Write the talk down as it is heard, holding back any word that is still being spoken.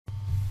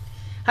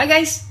Hi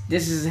guys,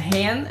 this is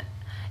Han,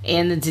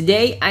 and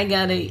today I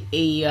got a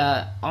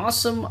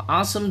awesome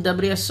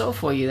WSO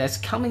for you that's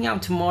coming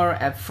out tomorrow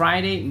at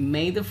Friday,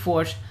 May the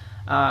 4th,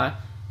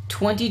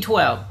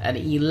 2012 at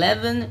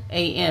 11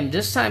 a.m.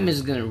 This time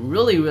is gonna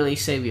really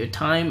save you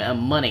time and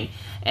money,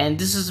 and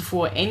this is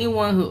for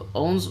anyone who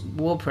owns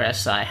WordPress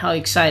site. How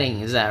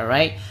exciting is that,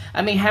 right?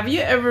 I mean, have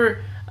you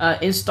ever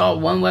install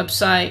one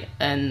website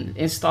and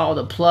install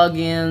the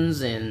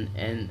plugins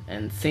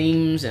and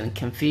themes and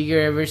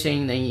configure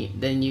everything,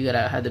 then you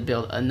gotta have to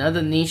build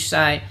another niche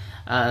site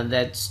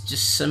that's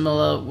just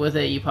similar with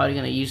it. You're probably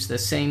gonna use the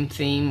same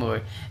theme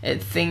or a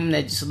theme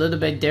that's just a little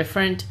bit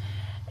different,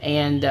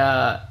 and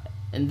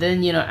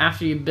then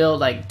after you build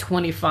like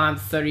 25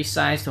 30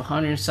 sites to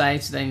 100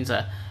 sites, then it's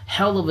a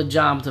hell of a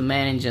job to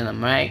manage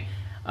them, right?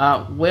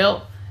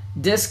 Well,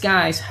 these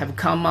guys have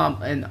come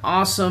up an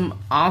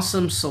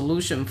awesome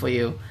solution for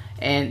you,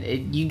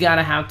 and you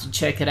gotta have to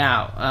check it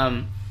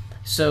out.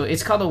 So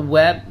it's called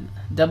a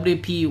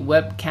WP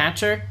web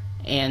catcher,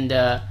 and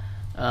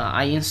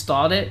I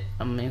installed it.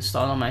 I'm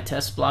installing my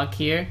test block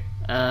here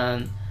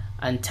and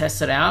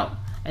test it out,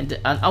 and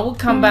I will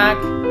come back.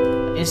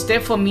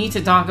 Instead for me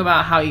to talk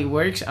about how it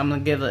works, I'm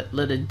gonna give it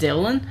little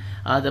Dylan,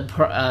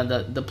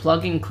 the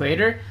plugin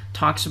creator,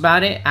 talks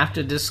about it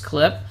after this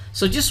clip.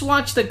 So just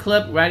watch the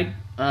clip right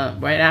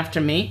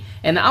after me,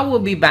 and I will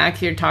be back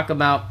here talk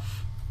about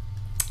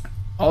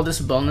all this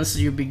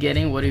bonuses you'll be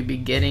getting, what you'll be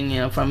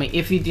getting, from me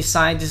if you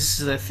decide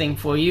this is a thing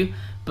for you.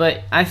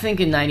 But I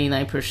think in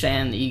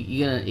 99%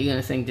 you're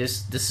gonna think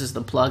this is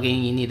the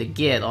plugin you need to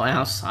get, or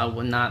else I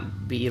would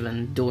not be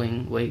even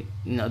doing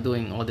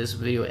doing all this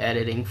video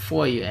editing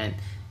for you and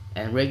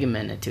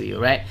recommend it to you,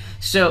 right?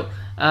 So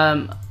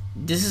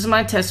this is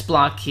my test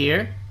block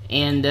here,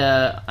 and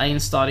I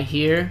installed it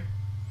here.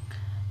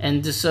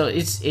 And so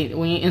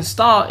when you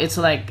install, it's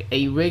like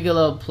a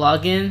regular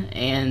plugin,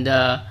 and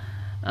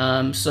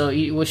so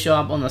it will show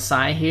up on the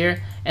side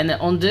here. And then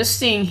on this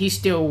thing he's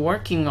still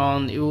working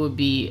on, it will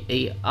be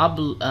a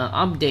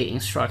update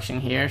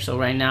instruction here. So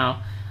right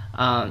now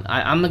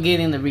I'm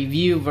getting the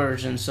review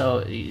version, so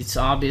it's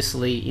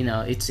obviously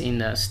it's in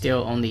the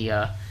still on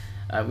the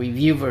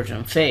review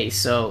version phase.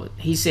 So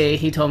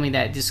he told me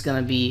that this is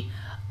gonna be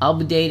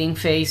updating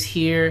phase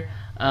here.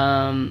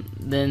 Then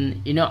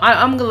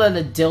I'm gonna let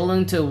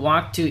Dylan to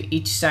walk to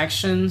each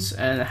sections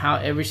and how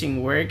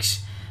everything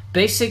works.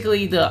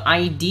 Basically the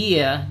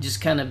idea, just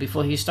kind of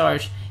before he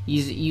starts,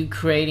 is you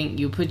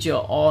put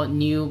your all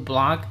new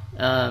block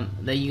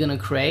that you're gonna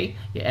create,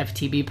 your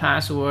FTP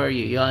password,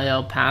 your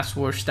URL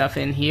password stuff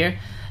in here.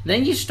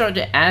 Then you start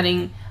to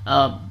adding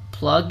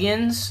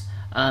plugins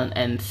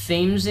and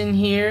themes in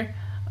here.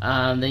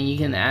 Then you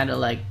can add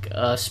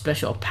a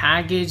special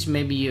package.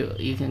 Maybe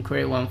you can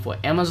create one for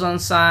Amazon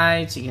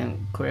sites, you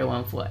can create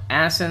one for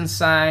AdSense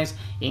sites,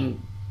 you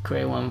can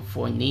create one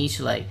for niche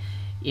like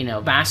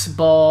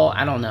basketball.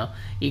 I don't know.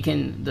 You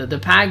can the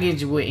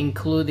package will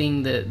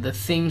including the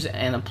themes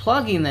and a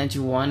plugin that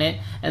you wanted,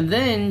 and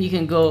then you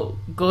can go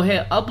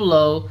ahead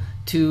upload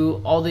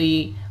to all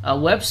the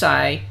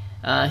website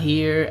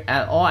here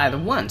all at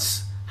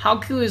once. How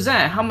cool is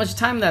that? How much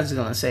time that's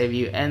gonna save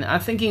you? And I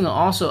think you can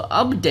also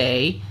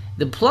update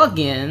the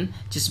plugin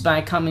just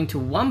by coming to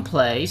one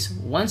place,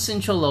 one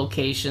central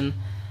location,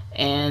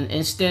 and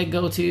instead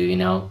go to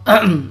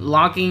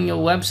logging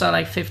your website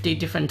like 50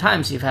 different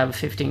times. You have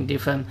 15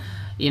 different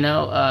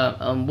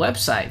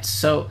websites.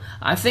 So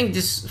I think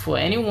this for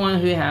anyone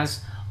who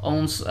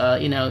owns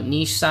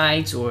niche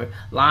sites or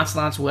lots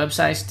of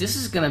websites, this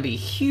is gonna be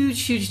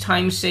huge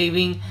time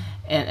saving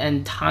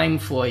and time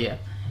for you.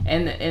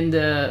 And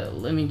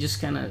let me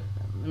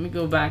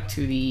go back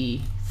to the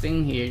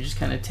thing here, just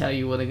kind of tell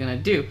you what they're gonna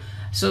do.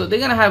 So they're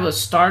gonna have a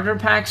starter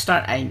pack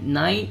start at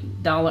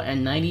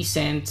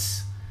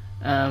 $9.90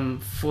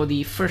 for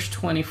the first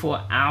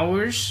 24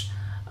 hours.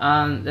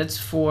 That's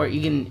for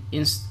you can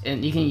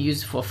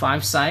use for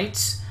 5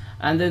 sites,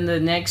 and then the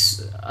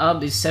next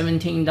up is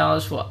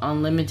 $17 for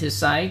unlimited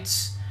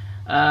sites.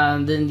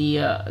 Then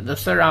the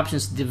third option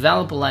is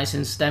developer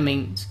license. That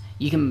means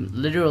you can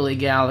literally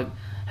get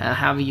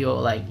have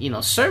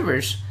your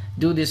servers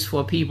do this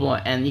for people,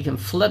 and you can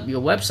flip your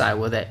website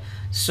with it.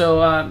 So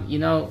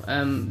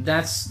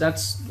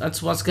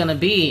that's what's gonna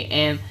be.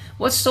 And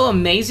what's so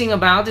amazing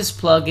about this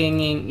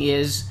plugin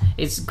is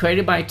it's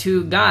created by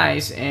 2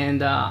 guys,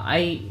 and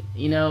I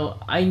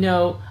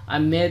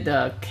met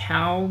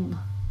Caleb,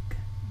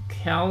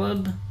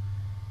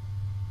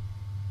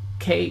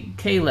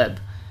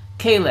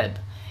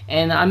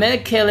 and I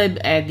met Caleb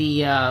at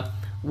the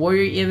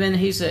Warrior event.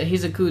 He's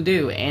a cool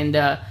dude, and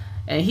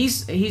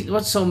he's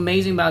what's so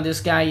amazing about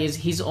this guy is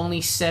he's only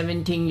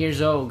 17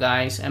 years old,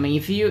 guys. I mean,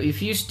 if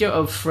you're still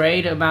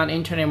afraid about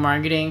internet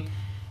marketing,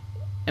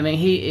 I mean,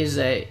 he is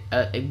a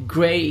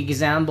great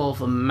example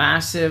of a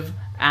massive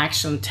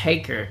action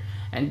taker.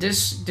 And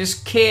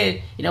this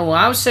kid, when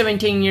I was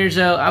 17 years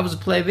old, I was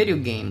playing video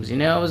games.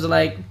 I was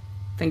like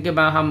think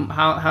about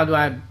how do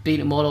I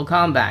beat Mortal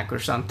Kombat or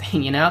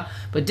something, you know.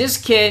 But this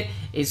kid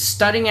is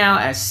starting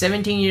out at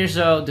 17 years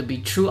old to be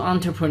true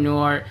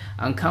entrepreneur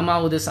and come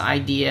out with this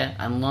idea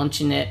and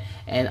launching it.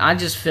 And I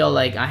just feel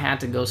like I had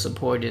to go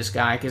support this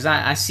guy because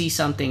I see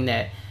something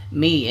that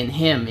me and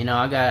him, you know,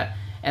 I got.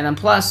 And then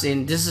plus,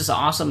 and this is an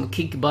awesome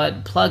kick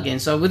butt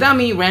plugin. So without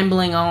me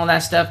rambling on all that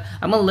stuff,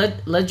 I'm gonna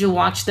let you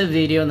watch the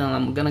video. Then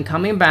I'm gonna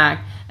come in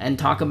back and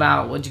talk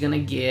about what you're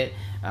gonna get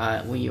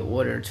when you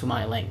order to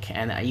my link,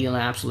 and you'll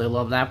absolutely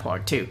love that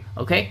part too.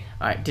 Okay,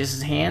 all right. This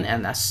is Han,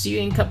 and I'll see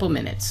you in a couple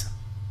minutes.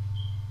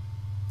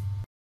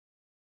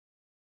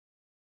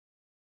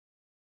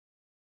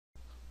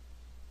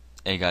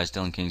 Hey guys,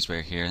 Dylan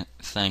Kingsbury here.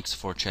 Thanks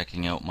for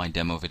checking out my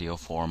demo video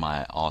for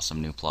my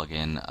awesome new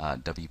plugin,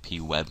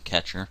 WP Web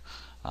Catcher.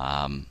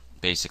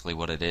 Basically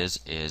what it is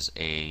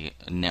a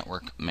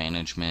network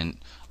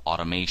management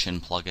automation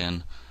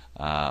plugin.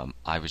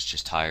 I was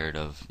just tired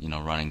of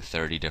running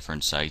 30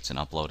 different sites and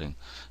uploading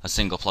a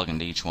single plugin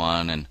to each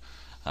one, and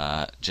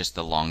just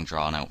the long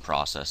drawn out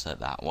process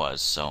that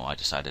was, so I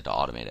decided to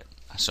automate it.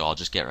 So I'll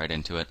just get right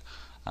into it.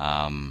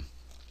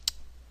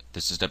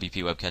 This is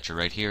WP Web Catcher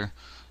right here.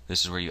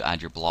 This is where you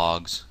add your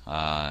blogs.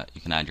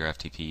 You can add your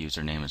FTP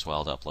username as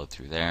well to upload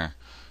through there.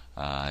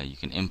 You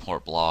can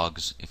import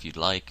blogs if you'd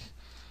like.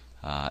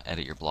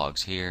 Edit your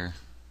blogs here.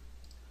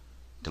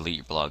 Delete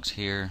your blogs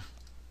here.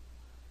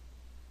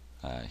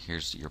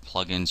 Here's your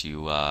plugins.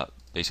 You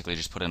basically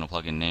just put in a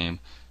plugin name,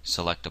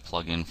 select a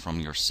plugin from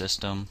your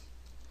system,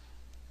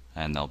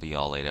 and they'll be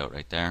all laid out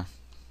right there.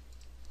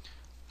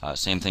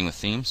 Same thing with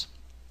themes.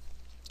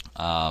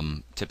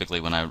 Typically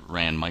when I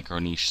ran micro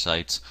niche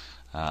sites,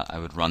 I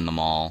would run them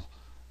all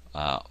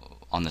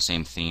on the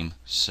same theme,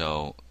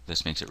 so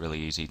this makes it really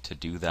easy to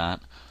do that.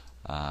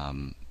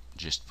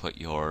 Just put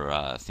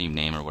your theme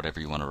name or whatever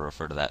you want to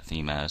refer to that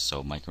theme as,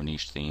 so micro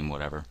niche theme,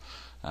 whatever,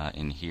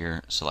 in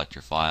here. Select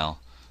your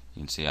file.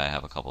 You can see I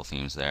have a couple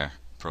themes there,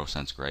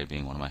 ProSense Gray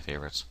being one of my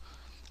favorites.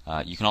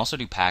 You can also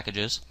do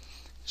packages,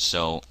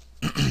 so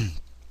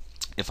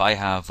if I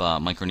have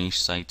micro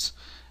niche sites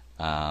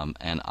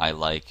and I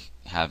like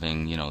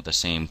having the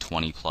same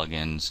 20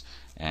 plugins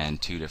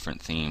and 2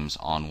 different themes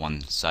on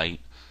one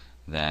site,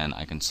 then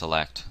I can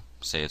select,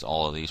 say it's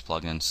all of these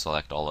plugins,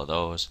 select all of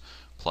those,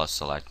 plus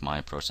select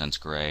my ProSense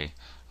Gray.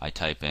 I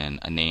type in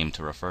a name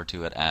to refer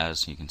to it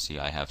as. You can see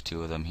I have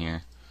 2 of them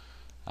here,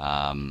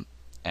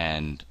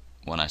 and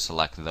when I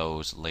select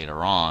those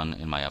later on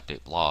in my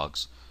update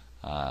blogs,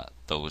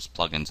 those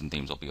plugins and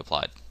themes will be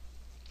applied.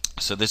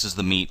 So this is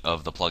the meat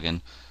of the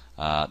plugin.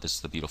 This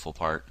is the beautiful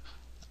part.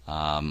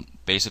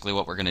 Basically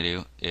what we're going to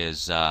do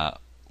is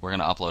we're going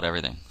to upload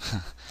everything.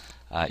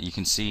 You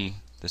can see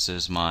this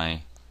is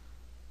my,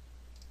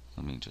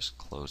 let me just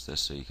close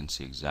this so you can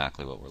see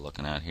exactly what we're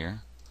looking at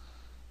here.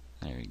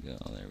 There we go,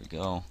 there we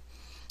go.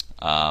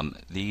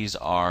 These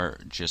are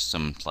just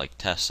some like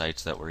test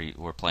sites that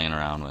we're playing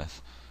around with.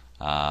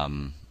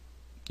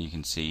 You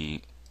can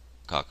see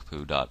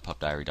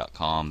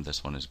cockapoo.pupdiary.com.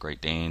 This one is Great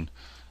Dane,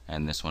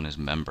 and this one is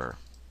Member.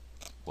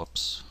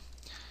 Whoops.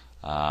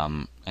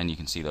 And you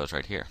can see those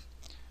right here.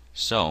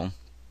 So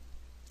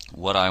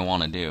what I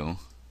want to do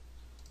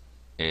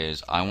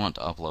is I want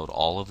to upload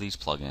all of these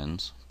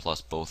plugins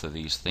plus both of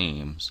these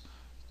themes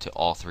to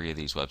all 3 of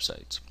these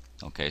websites.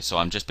 Okay, so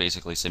I'm just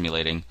basically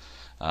simulating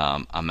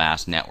a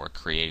mass network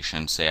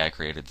creation. Say I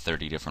created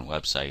 30 different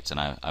websites and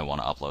I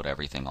want to upload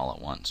everything all at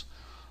once.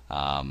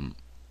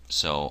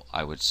 So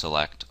I would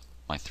select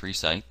my 3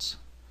 sites,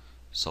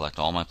 select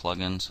all my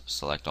plugins,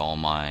 select all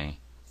my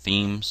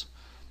themes.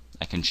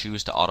 I can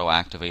choose to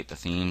auto-activate the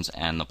themes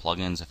and the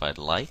plugins if I'd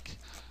like.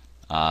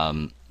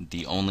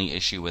 The only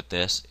issue with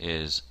this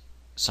is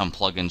some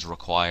plugins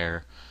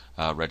require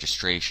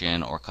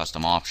registration or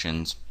custom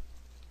options,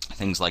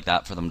 things like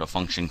that, for them to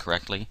function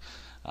correctly.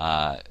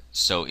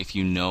 So if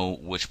you know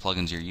which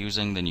plugins you're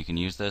using, then you can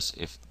use this.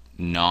 If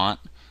not,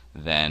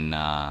 then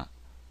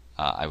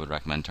I would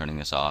recommend turning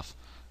this off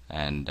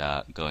and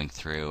going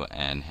through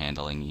and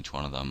handling each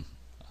one of them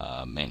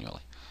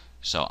manually.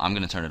 So I'm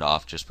going to turn it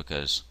off just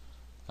because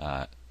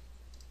I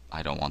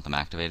don't want them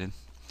activated.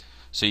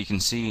 So you can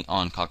see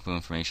on Cockapoo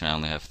information I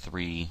only have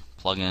 3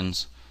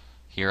 plugins.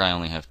 Here I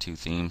only have 2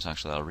 themes.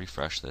 Actually, I'll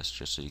refresh this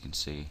just so you can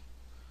see.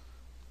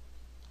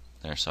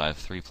 There, so I have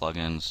 3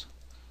 plugins.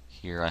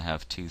 Here I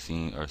have 3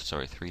 themes.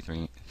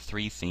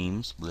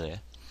 Bleh.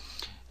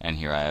 And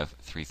here I have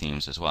 3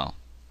 themes as well.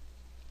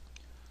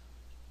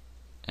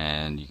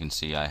 And you can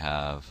see I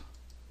have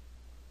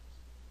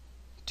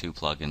 2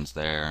 plugins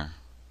there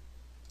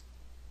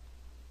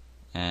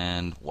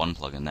and 1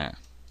 plugin there.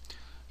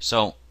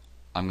 So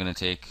I'm going to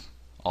take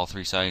all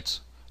 3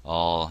 sites,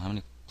 how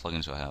many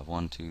plugins do I have?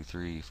 1, 2,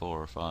 3,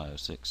 4, 5,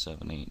 6,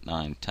 7, 8,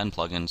 9, 10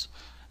 plugins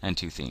and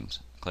 2 themes.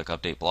 Click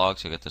Update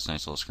Blogs, you'll get this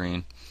nice little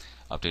screen.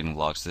 Updating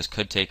blogs. This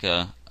could take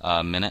a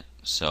minute,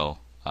 so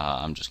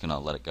I'm just going to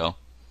let it go.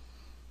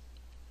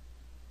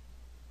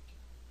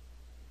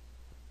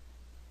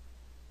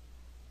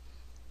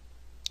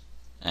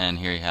 And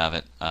here you have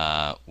it.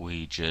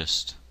 We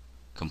just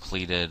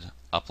completed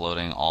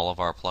uploading all of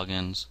our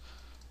plugins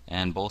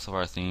and both of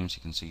our themes,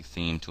 you can see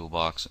theme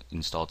toolbox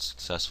installed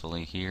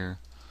successfully here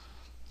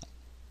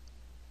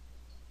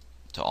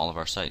to all of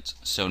our sites.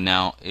 So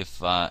now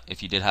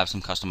if you did have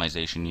some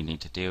customization you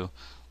need to do,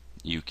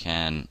 you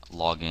can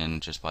log in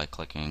just by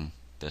clicking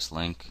this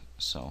link.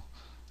 So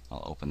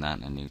I'll open that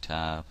in a new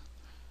tab,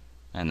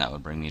 and that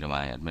would bring me to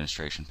my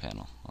administration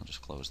panel. I'll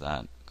just close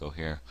that, go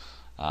here.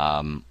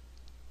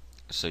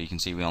 So you can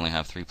see we only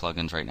have 3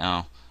 plugins right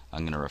now.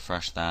 I'm going to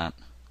refresh that,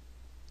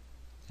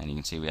 and you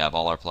can see we have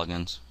all our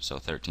plugins, so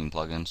 13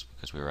 plugins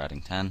because we were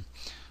adding 10.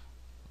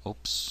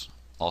 Oops.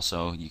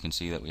 Also, you can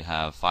see that we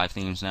have 5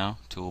 themes now,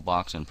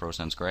 Toolbox and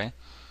ProSense Gray,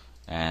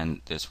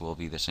 and this will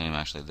be the same.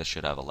 Actually, this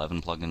should have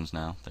 11 plugins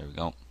now. There we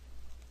go.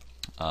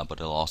 But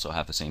it'll also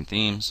have the same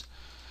themes.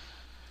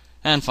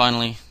 And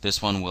finally,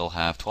 this one will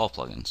have 12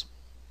 plugins,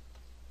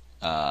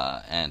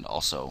 and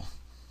also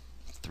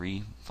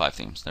 5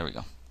 themes. There we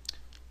go.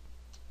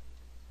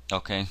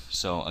 Okay,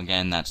 so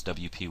again, that's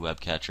WP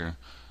Webcatcher.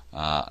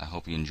 I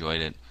hope you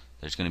enjoyed it.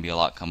 There's going to be a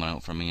lot coming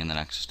out from me in the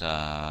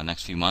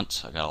next few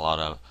months. I got a lot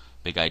of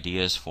big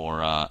ideas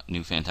for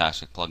new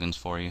fantastic plugins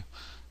for you,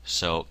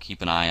 so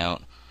keep an eye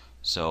out.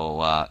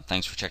 So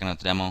thanks for checking out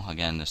the demo.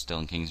 Again, this is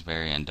Dylan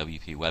Kingsbury and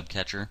WP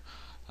Webcatcher.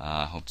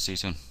 Hope to see you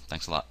soon.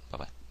 Thanks a lot. Bye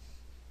bye.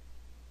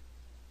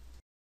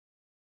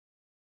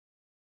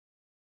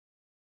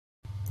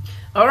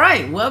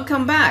 Alright,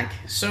 welcome back.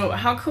 So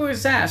how cool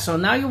is that? So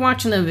now you're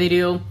watching the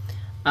video,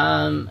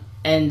 and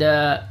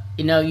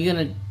you know, you're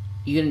gonna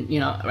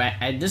right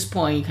at this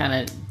point you kind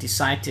of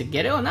decide to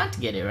get it or not to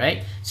get it,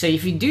 right? So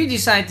if you do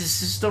decide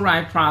this is the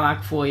right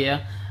product for you,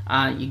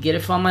 you get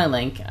it from my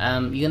link.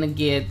 You're gonna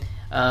get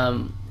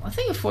I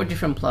think 4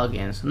 different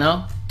plugins.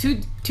 No,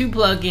 two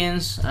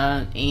plugins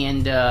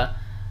and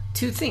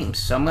 2 themes.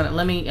 So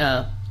let me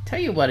tell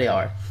you what they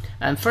are.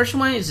 And first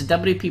one is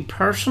WP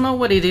Personal.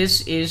 What it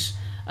is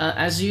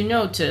as you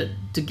know, to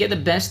get the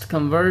best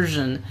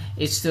conversion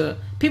is to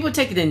people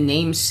take the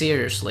name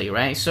seriously,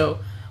 right? So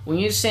when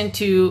you send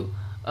to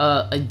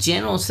a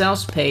general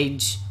sales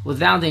page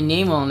without their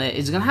name on it,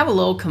 it's gonna have a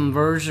low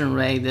conversion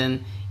rate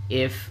than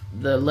if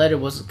the letter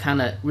was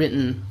kind of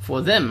written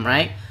for them,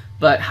 right?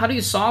 But how do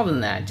you solve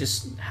that?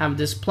 Just have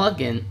this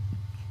plugin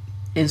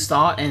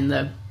installed,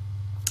 and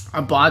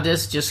I bought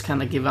this just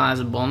kind of give out as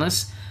a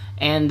bonus,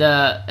 and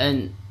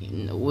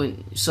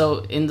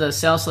so in the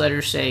sales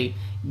letter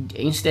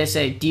instead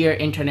say dear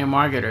internet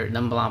marketer,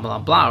 then blah blah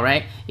blah,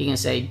 right? You can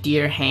say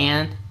dear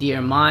Han,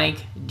 dear Mike,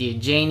 dear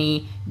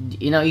Janie.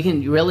 You know, you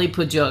can really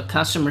put your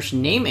customer's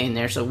name in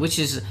there, so which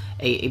is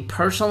a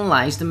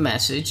personalized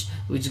message,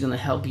 which is going to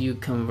help you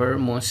convert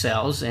more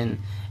sales and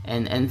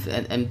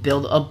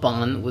build a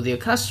bond with your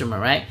customer,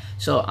 right?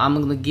 So I'm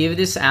going to give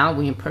this out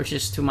when you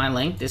purchase to my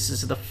link. This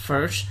is the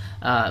first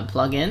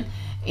plugin,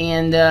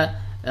 and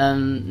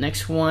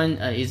next one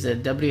is the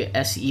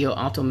WSEO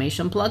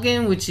automation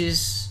plugin, which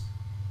is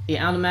it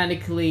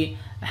automatically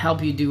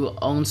help you do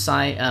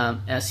on-site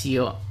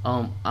SEO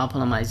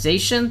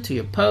optimization to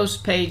your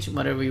post page,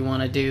 whatever you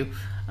want to do.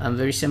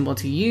 Very simple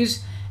to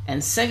use.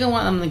 And second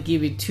one, I'm going to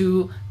give you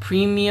 2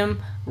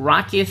 premium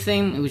Rocket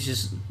theme, which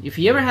is, if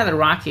you ever had a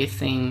Rocket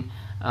theme,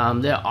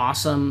 they're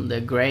awesome,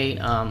 they're great.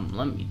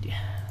 Let me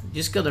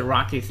just go to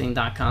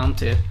rockettheme.com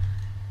to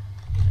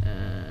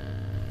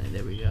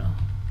there we go,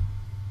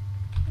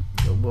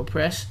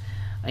 WordPress.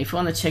 If you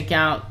want to check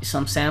out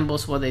some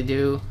samples what they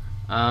do,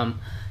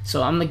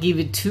 so I'm gonna give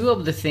you 2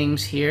 of the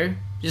themes here.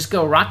 Just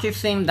go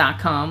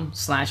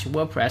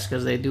rockettheme.com/WordPress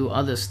because they do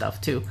other stuff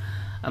too.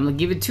 I'm gonna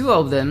give you 2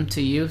 of them to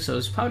you, so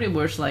it's probably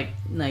worth like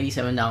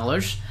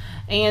 $97.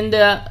 And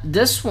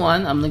this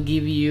one, I'm gonna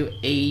give you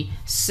a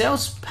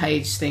sales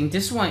page thing.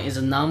 This one is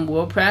a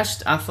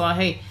non-WordPress. I thought,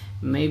 hey,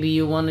 maybe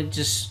you want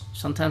to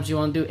sometimes you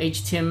want to do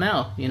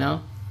HTML, you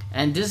know.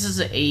 And this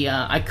is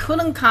I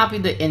couldn't copy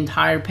the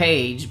entire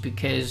page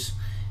because,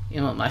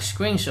 you know, my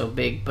screen's so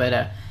big,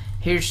 but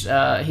here's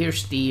the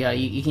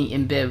you can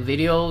embed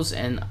videos,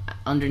 and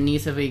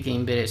underneath of it you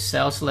can embed a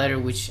sales letter,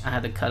 which I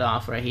had to cut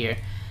off right here.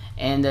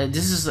 And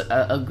this is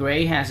a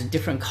gray, has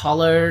different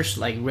colors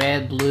like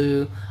red,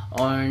 blue,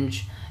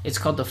 orange. It's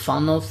called the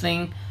funnel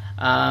thing,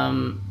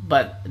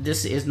 but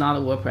this is not a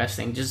WordPress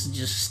thing, just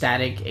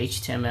static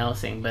HTML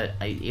thing, but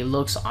it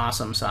looks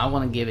awesome, so I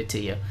want to give it to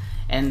you.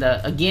 And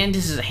again,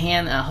 this is a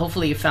hand.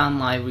 Hopefully you found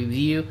my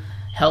review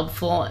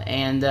helpful,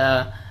 and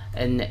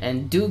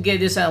do get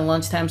this at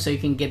lunchtime so you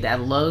can get that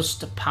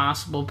lowest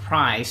possible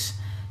price.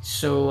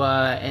 So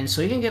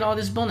so you can get all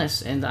this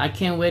bonus, and I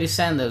can't wait to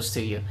send those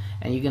to you,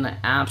 and you're gonna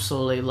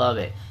absolutely love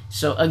it.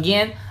 So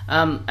again,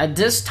 at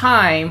this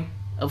time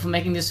of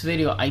making this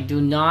video, I do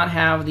not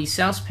have the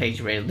sales page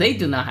ready. They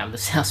do not have the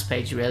sales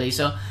page ready.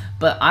 So,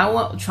 but I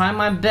will try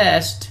my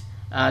best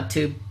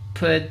to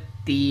put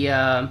the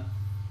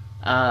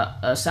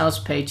a sales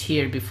page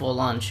here before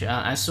lunch.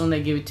 As soon as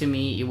they give it to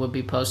me, it will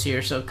be posted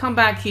here. So come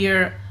back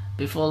here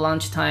before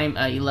lunchtime,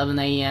 11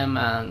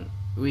 a.m.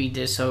 Read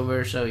this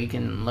over so you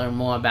can learn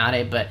more about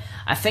it. But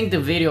I think the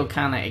video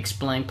kind of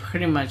explained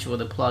pretty much what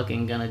the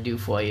plugin gonna do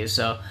for you.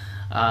 So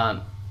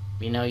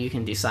you know, you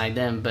can decide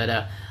then.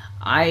 But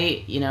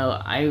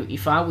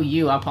if I were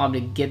you, I'll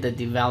probably get the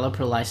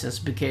developer license,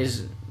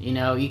 because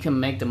you can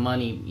make the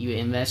money you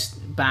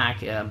invest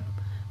back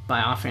by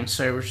offering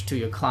service to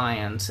your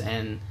clients,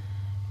 and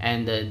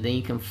then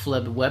you can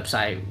flip a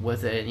website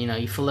with it.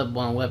 You flip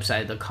one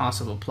website, the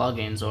cost of a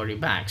plugin is already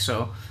back.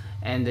 So,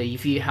 and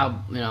if you help,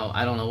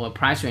 I don't know what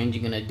price range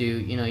you're gonna do.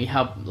 You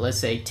help, let's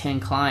say, 10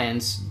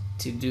 clients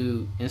to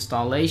do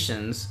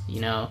installations.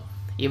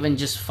 Even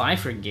just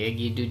 5 gig,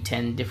 you do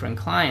 10 different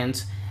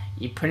clients,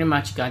 you pretty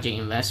much got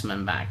your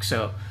investment back.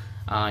 So,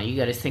 you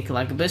got to think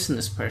like a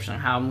business person.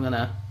 How I'm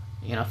gonna,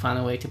 find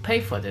a way to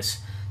pay for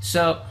this.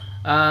 So,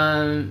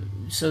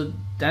 so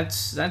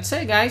that's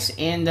it, guys,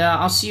 and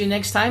I'll see you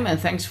next time. And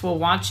thanks for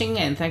watching,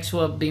 and thanks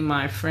for being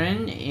my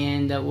friend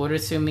and order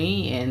through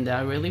me, and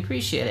I really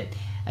appreciate it.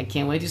 I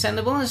can't wait to send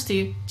the bonus to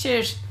you.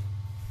 Cheers.